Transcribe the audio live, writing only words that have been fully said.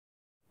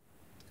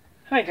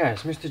Hi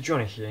guys, Mr.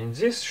 Johnny here. In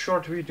this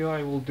short video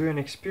I will do an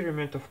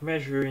experiment of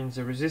measuring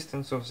the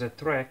resistance of the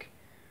track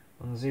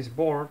on this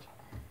board,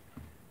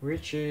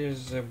 which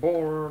is a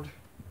board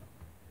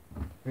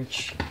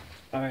which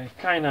I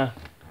kinda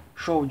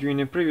showed you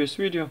in a previous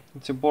video.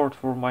 It's a board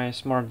for my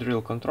smart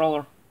drill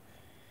controller.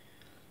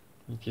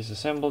 It is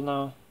assembled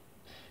now.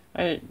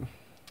 I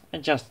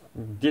just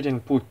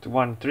didn't put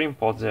one trim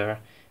pot there.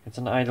 It's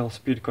an idle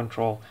speed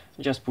control.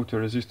 I just put a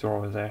resistor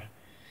over there,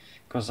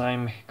 because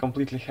I'm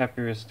completely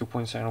happy with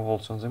 2.7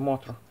 volts on the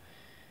motor.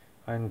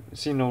 I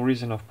see no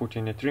reason of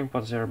putting a trim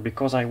pot there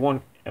because I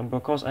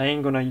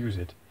ain't gonna use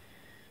it.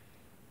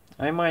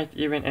 I might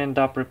even end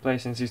up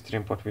replacing this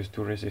trim pot with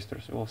two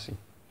resistors. We'll see.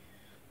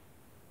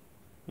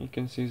 You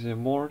can see the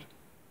board.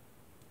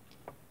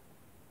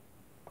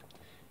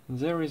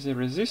 There is a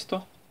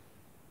resistor.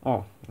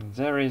 Oh,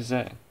 there is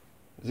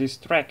this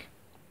track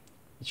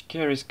which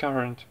carries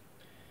current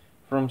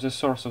from the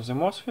source of the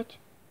MOSFET.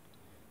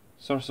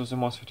 Source of the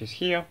MOSFET is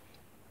here.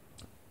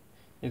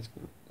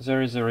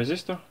 There is a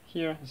resistor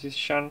here, this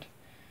shunt.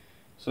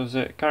 So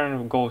the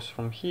current goes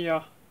from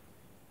here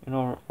and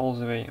all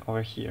the way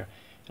over here.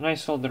 And I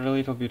soldered a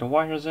little bit of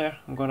wire there.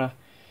 I'm gonna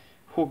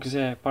hook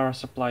the power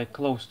supply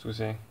close to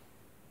the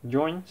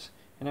joints,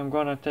 and I'm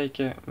gonna take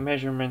a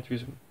measurement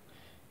with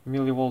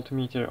millivolt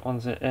meter on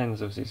the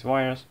ends of these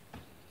wires,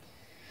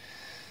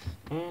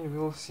 and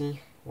we'll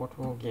see what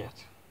we'll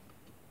get.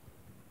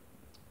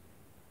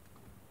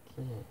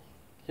 Okay.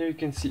 Here you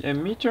can see a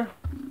meter.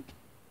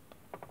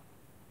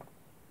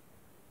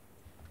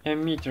 A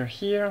meter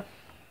here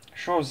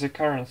shows the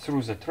current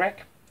through the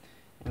track,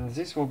 and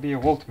this will be a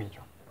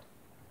voltmeter.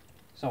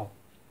 So,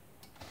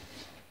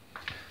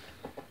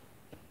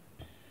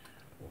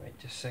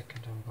 wait a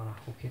second, I'm gonna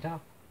hook it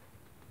up.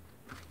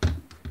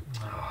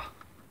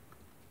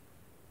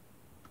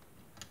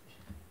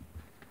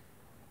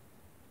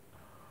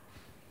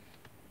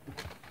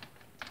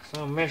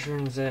 So I'm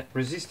measuring the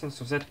resistance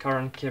of that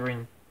current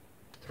carrying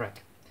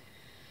track.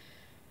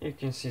 You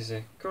can see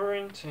the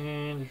current,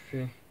 and if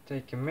we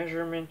take a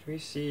measurement, we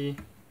see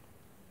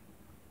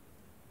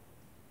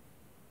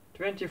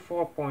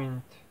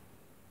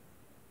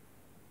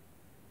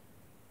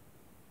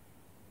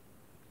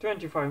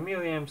 24.25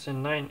 milliamps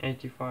and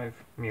 985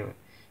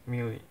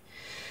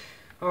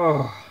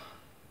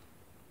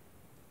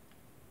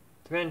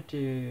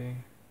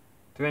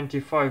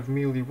 25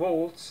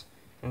 millivolts,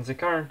 and the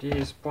current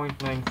is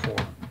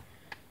 0.94.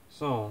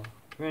 So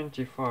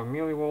 25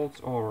 millivolts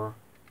over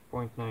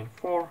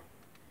 0.94.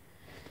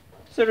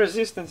 The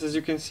resistance, as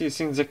you can see,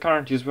 since the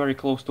current is very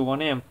close to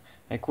 1 amp,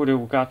 I could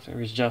have got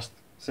with just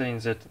saying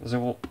that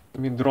the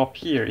drop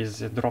here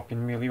is a drop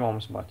in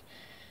milliohms, but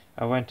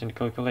I went and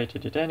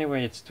calculated it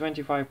anyway. It's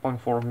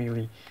 25.4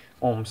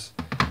 milliohms,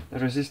 the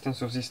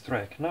resistance of this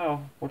track.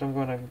 Now what I'm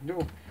gonna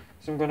do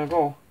is I'm gonna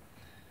go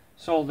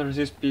solder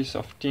this piece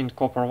of tinned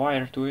copper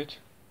wire to it,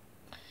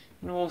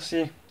 and we'll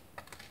see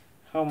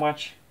how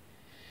much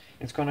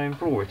it's gonna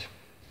improve it.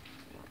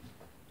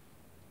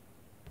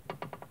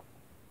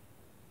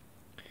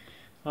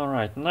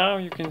 Alright, now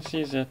you can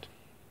see that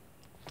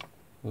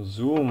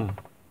zoom.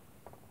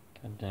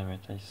 God damn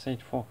it, I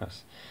said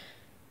focus.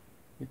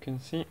 You can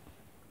see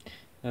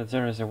that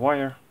there is a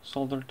wire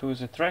soldered to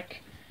the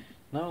track.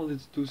 Now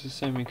let's do the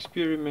same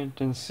experiment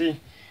and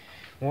see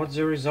what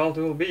the result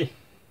will be.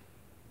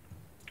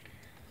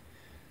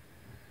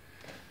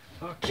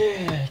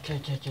 Okay.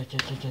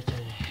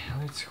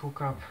 Let's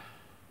hook up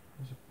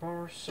the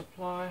power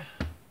supply.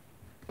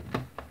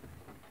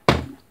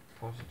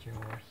 Positive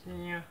over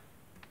here.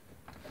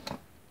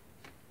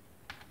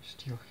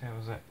 Still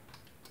have the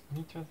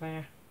meter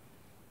there.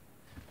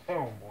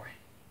 Oh boy.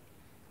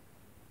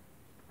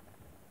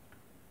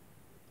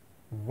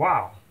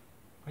 Wow.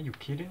 Are you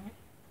kidding me?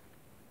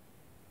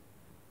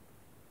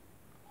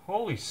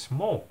 Holy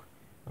smoke.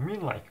 I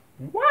mean, like,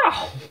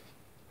 wow.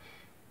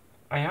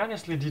 I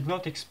honestly did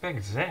not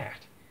expect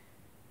that.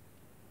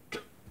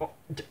 Oh,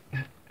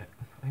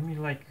 I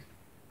mean, like,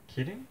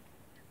 kidding?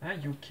 Are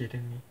you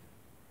kidding me?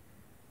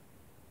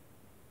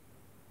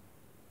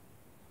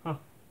 Huh.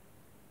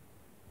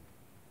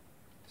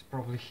 It's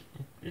probably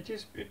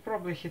it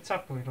probably hits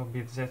up a little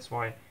bit. That's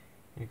why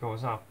it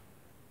goes up.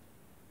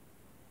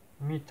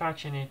 Me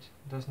touching it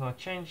does not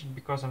change it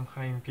because I'm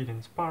high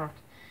impedance part,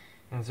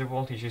 and the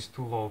voltage is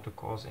too low to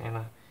cause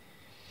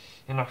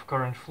enough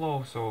current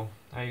flow, so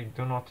I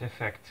do not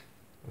affect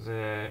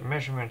the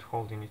measurement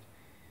holding it.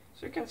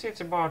 So you can see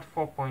it's about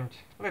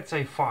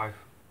 4.5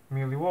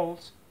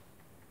 millivolts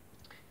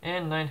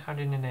and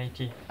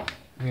 980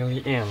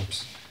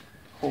 milliamps.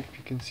 Hope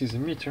you can see the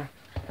meter.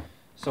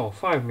 So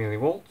 5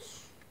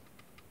 millivolts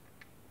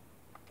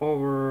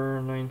over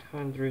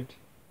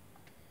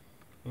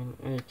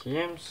 980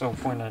 amps, so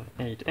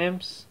 4.98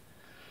 amps.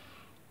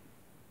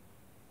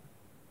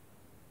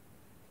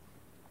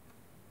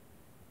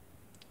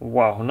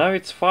 Wow, now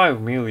it's 5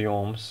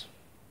 milliohms.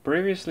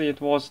 Previously it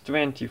was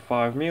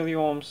 25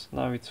 milliohms,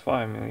 now it's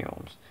 5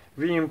 milliohms.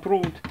 We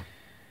improved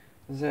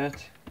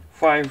that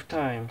 5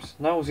 times.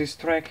 Now this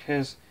track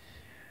has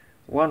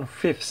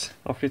 1/5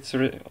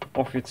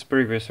 of its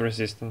previous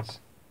resistance.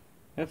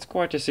 That's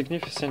quite a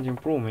significant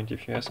improvement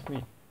if you ask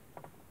me.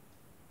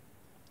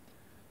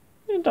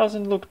 It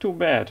doesn't look too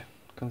bad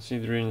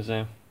considering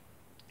the...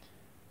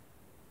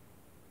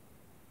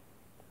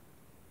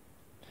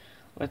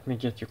 Let me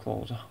get you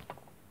closer.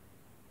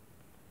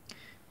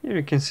 Here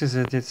you can see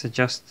that it's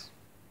just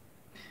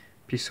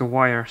piece of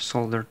wire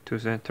soldered to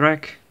the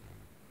track.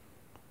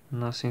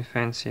 Nothing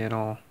fancy at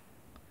all.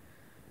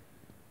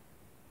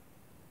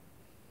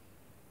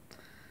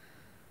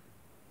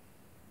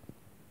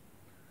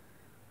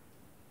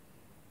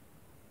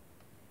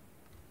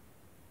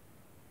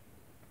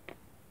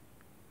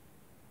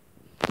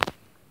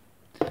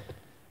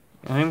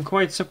 I'm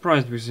quite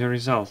surprised with the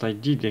result. I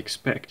did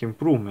expect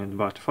improvement,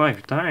 but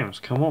 5 times,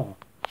 come on.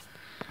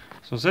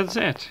 So that's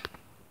it.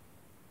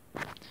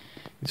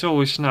 It's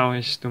always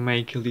nice to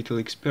make a little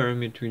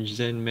experiment which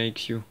then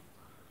makes you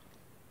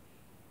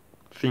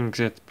think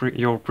that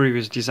your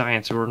previous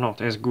designs were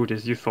not as good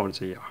as you thought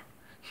they are.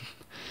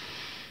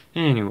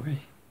 Anyway,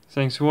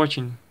 thanks for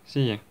watching,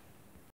 see ya.